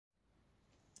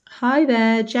Hi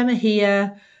there, Gemma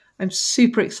here. I'm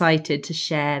super excited to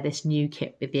share this new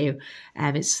kit with you.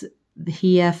 It's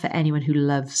here for anyone who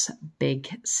loves big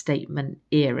statement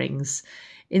earrings.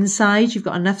 Inside, you've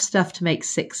got enough stuff to make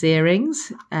 6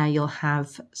 earrings. You'll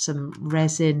have some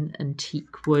resin and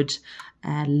teak wood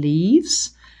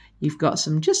leaves. You've got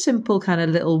some just simple kind of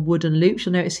little wooden loops.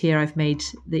 You'll notice here I've made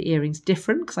the earrings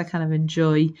different because I kind of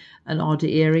enjoy an odd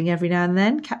earring every now and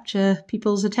then, capture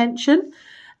people's attention.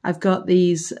 I've got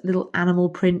these little animal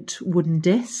print wooden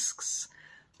discs.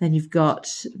 Then you've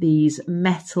got these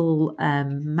metal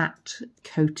matte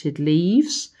coated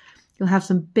leaves. You'll have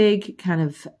some big kind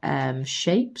of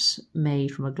shapes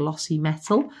made from a glossy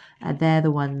metal. They're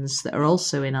the ones that are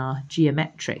also in our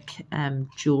geometric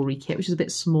jewellery kit, which is a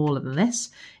bit smaller than this,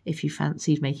 if you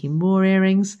fancied making more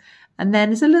earrings. And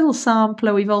then as a little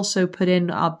sampler, we've also put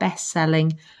in our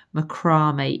best-selling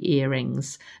macrame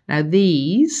earrings. Now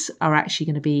these are actually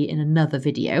going to be in another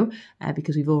video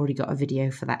because we've already got a video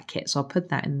for that kit, so I'll put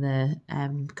that in the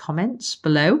comments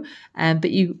below. But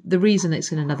the reason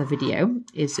it's in another video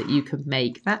is that you could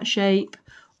make that shape,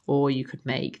 or you could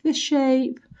make this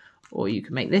shape, or you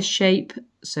could make this shape.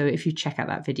 So if you check out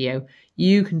that video,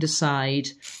 you can decide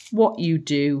what you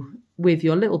do with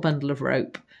your little bundle of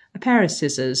rope, a pair of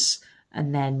scissors,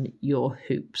 and then your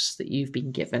hoops that you've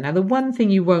been given. Now, the one thing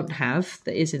you won't have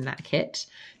that is in that kit,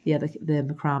 the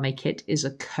macrame kit, is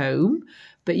a comb,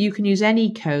 but you can use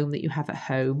any comb that you have at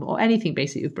home or anything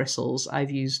basically with bristles. I've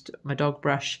used my dog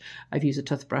brush, I've used a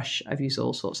toothbrush, I've used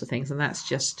all sorts of things, and that's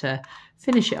just to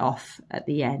finish it off at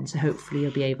the end. So hopefully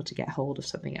you'll be able to get hold of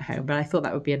something at home, but I thought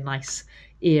that would be a nice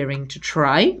earring to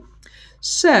try.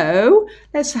 So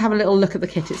let's have a little look at the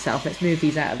kit itself. Let's move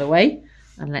these out of the way.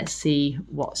 And let's see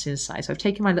what's inside. So I've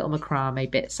taken my little macrame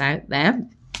bits out there,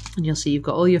 and you'll see you've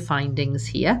got all your findings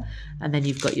here, and then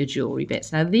you've got your jewellery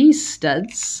bits. Now these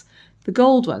studs, the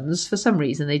gold ones, for some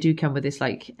reason, they do come with this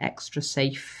like extra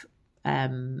safe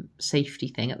safety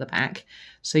thing at the back.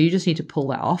 So you just need to pull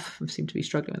that off. I seem to be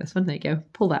struggling with this one. There you go.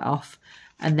 Pull that off.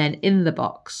 And then in the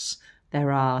box,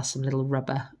 there are some little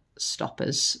rubber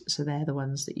stoppers. So they're the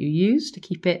ones that you use to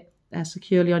keep it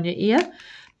securely on your ear.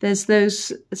 There's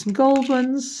some gold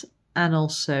ones and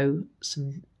also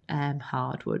some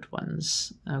hardwood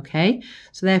ones. Okay,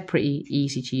 so they're pretty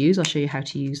easy to use. I'll show you how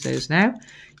to use those now.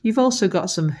 You've also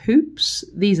got some hoops.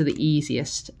 These are the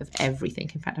easiest of everything.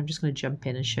 In fact, I'm just going to jump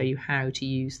in and show you how to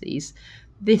use these.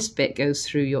 This bit goes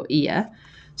through your ear.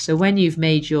 So when you've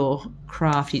made your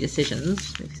crafty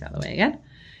decisions, move this out of the way again,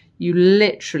 you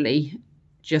literally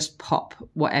just pop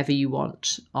whatever you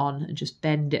want on and just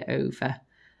bend it over.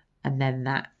 And then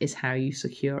that is how you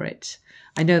secure it.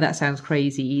 I know that sounds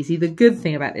crazy easy. The good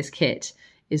thing about this kit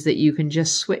is that you can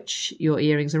just switch your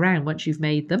earrings around once you've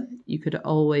made them. You could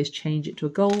always change it to a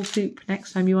gold hoop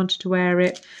next time you wanted to wear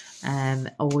it,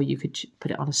 or you could put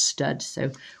it on a stud.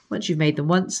 So once you've made them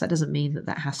once, that doesn't mean that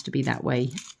that has to be that way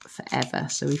forever.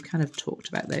 So we've kind of talked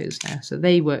about those now. So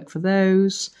they work for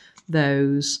those,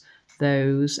 and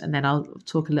then I'll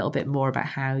talk a little bit more about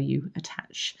how you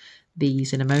attach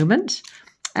these in a moment.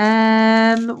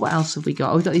 What else have we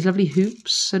got? Oh, we've got these lovely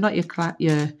hoops. So not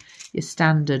your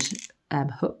standard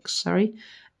hooks, sorry.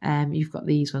 You've got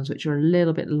these ones which are a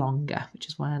little bit longer, which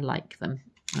is why I like them.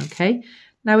 Okay.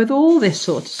 Now with all this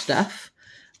sort of stuff,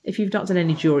 if you've not done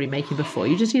any jewellery making before,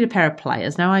 you just need a pair of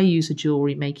pliers. Now I use a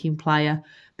jewellery making plier,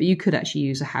 but you could actually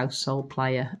use a household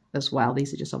plier as well.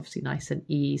 These are just obviously nice and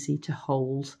easy to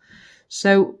hold.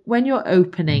 So when you're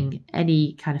opening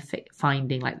any kind of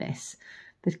finding like this,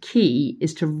 the key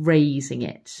is to raising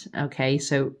it, okay?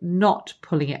 So not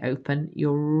pulling it open,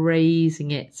 you're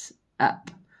raising it up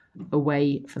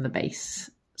away from the base.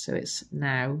 So it's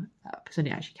now up. It's only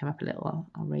actually come up a little.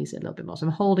 I'll raise it a little bit more. So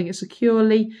I'm holding it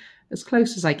securely as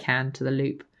close as I can to the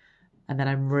loop, and then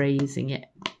I'm raising it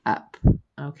up,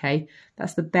 okay?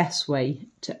 That's the best way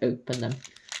to open them.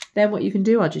 Then what you can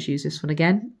do, I'll just use this one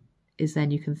again, is then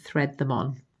you can thread them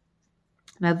on.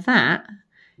 Now that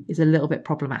is a little bit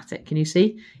problematic. Can you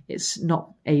see? It's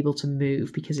not able to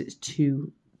move because it's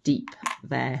too deep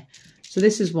there. So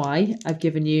this is why I've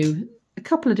given you a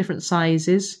couple of different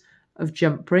sizes of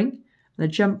jump ring. And the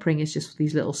jump ring is just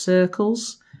these little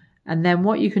circles. And then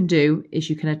what you can do is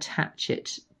you can attach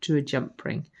it to a jump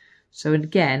ring. So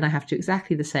again, I have to do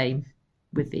exactly the same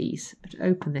with these. I have to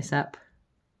open this up.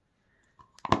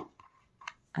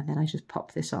 And then I just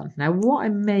pop this on. Now what I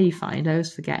may find, I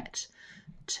always forget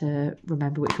to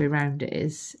remember which way around it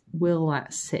is. Will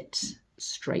that sit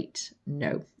straight?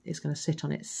 No, it's going to sit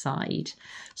on its side.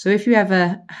 So if you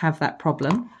ever have that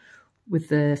problem with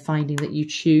the finding that you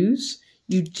choose,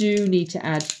 you do need to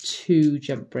add 2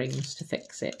 jump rings to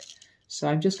fix it. So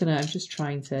I'm just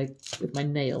trying to, with my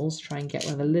nails, try and get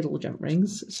one of the little jump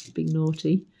rings, it's being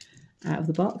naughty, out of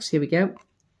the box. Here we go.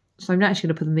 So I'm actually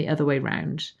going to put them the other way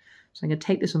round. So I'm going to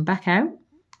take this one back out.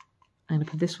 I'm going to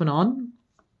put this one on.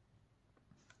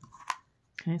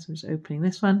 Okay, so I'm just opening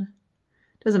this one.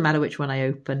 Doesn't matter which one I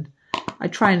open. I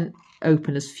try and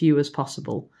open as few as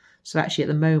possible. So actually at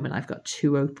the moment I've got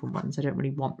 2 open ones. I don't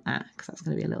really want that because that's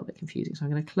going to be a little bit confusing. So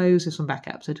I'm going to close this one back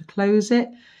up. So to close it,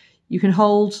 you can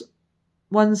hold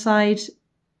one side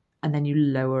and then you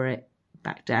lower it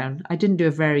back down. I didn't do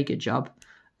a very good job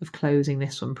of closing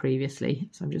this one previously.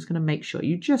 So I'm just going to make sure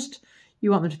you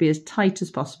want them to be as tight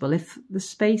as possible. If the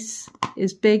space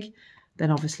is big, then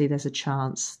obviously there's a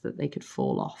chance that they could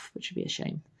fall off, which would be a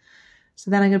shame. So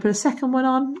then I'm going to put a second one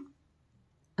on,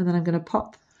 and then I'm going to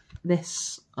pop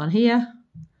this on here,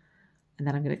 and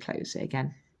then I'm going to close it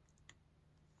again,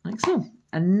 like so.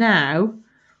 And now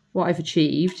what I've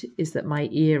achieved is that my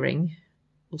earring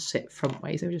will sit front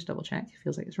ways. I'll just double check. It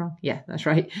feels like it's wrong. Yeah, that's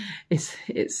right. It's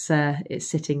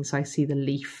sitting so I see the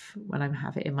leaf when I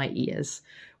have it in my ears,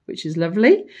 which is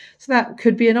lovely. So that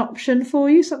could be an option for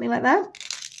you, something like that.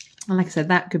 And like I said,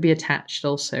 that could be attached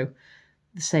also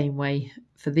the same way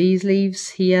for these leaves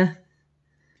here.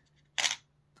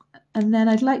 And then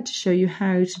I'd like to show you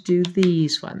how to do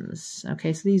these ones.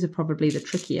 Okay, so these are probably the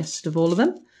trickiest of all of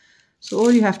them. So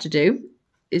all you have to do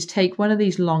is take one of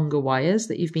these longer wires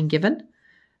that you've been given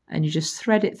and you just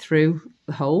thread it through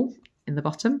the hole in the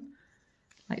bottom,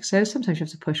 like so. Sometimes you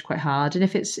have to push quite hard, and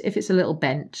if it's a little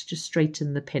bent, just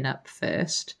straighten the pin up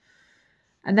first.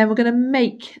 And then we're going to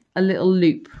make a little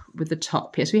loop with the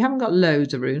top here. So we haven't got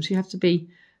loads of room, so you have to be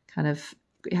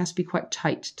it has to be quite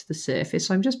tight to the surface.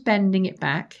 So I'm just bending it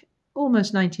back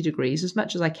almost 90 degrees, as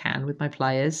much as I can with my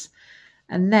pliers.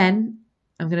 And then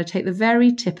I'm going to take the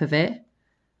very tip of it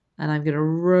and I'm going to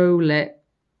roll it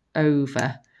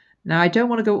over. Now I don't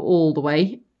want to go all the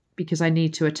way because I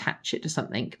need to attach it to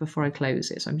something before I close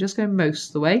it. So I'm just going most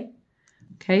of the way.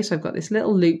 Okay, so I've got this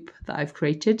little loop that I've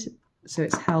created, so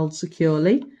it's held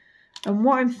securely. And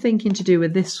what I'm thinking to do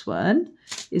with this one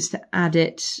is to add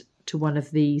it to one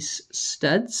of these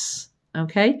studs.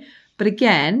 Okay, but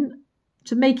again,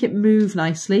 to make it move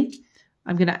nicely,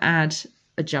 I'm going to add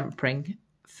a jump ring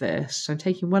first. So I'm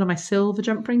taking one of my silver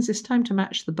jump rings this time to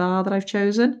match the bar that I've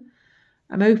chosen.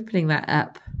 I'm opening that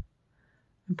up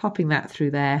and popping that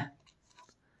through there.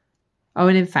 Oh,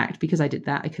 and in fact, because I did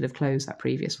that, I could have closed that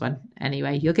previous one.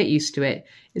 Anyway, you'll get used to it.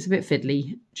 It's a bit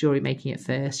fiddly, jewellery making it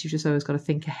first. You've just always got to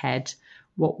think ahead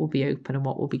what will be open and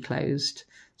what will be closed.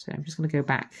 So I'm just going to go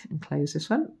back and close this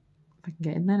one. If I can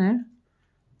get in there now.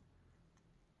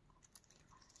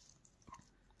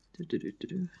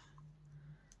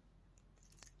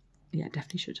 Yeah,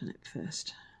 definitely should have done it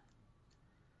first.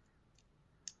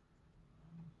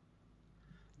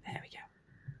 There we go.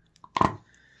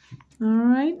 All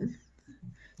right.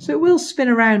 So it will spin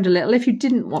around a little. If you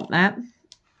didn't want that,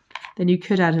 then you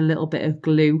could add a little bit of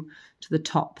glue to the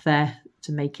top there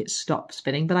to make it stop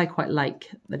spinning. But I quite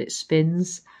like that it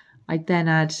spins. I'd then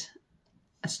add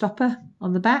a stopper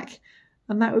on the back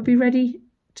and that would be ready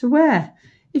to wear.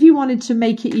 If you wanted to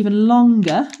make it even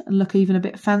longer and look even a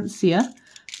bit fancier,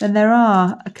 then there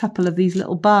are a couple of these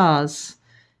little bars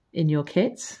in your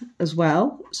kit as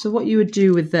well. So what you would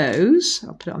do with those,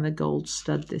 I'll put it on the gold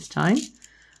stud this time.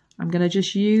 I'm going to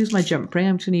just use my jump ring.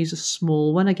 I'm just going to use a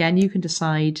small one. Again, you can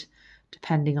decide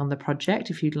depending on the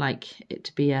project if you'd like it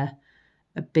to be a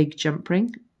big jump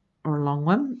ring or a long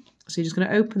one. So you're just going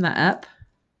to open that up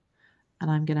and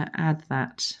I'm going to add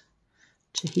that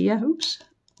to here. Oops,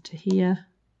 to here.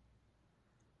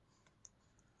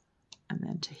 And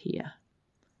then to here.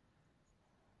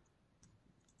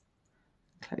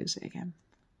 Close it again.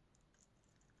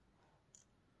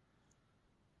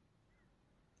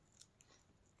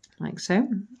 Like so.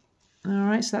 All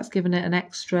right, so that's given it an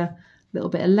extra little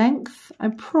bit of length. I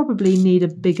probably need a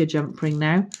bigger jump ring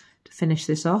now to finish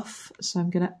this off. So I'm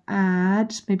going to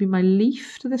add maybe my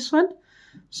leaf to this one.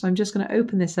 So I'm just going to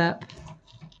open this up,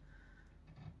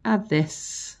 add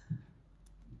this,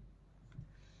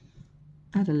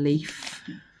 add a leaf,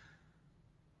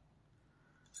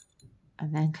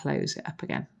 and then close it up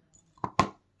again.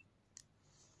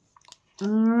 All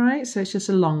right, so it's just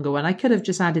a longer one. I could have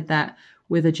just added that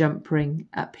with a jump ring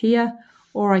up here,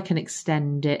 or I can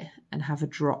extend it and have a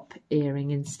drop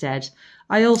earring instead.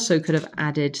 I also could have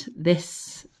added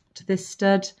this to this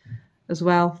stud as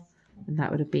well, and that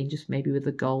would have been just maybe with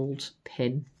a gold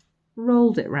pin.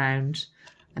 Rolled it round,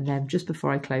 and then just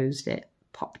before I closed it,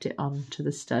 popped it onto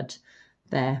the stud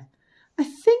there. I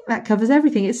think that covers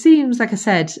everything. It seems, like I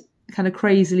said, kind of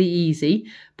crazily easy,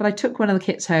 but I took one of the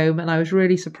kits home and I was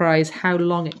really surprised how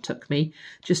long it took me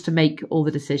just to make all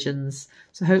the decisions.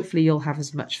 So hopefully you'll have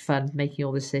as much fun making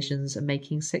all the decisions and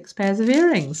making 6 pairs of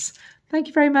earrings. Thank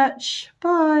you very much.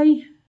 Bye.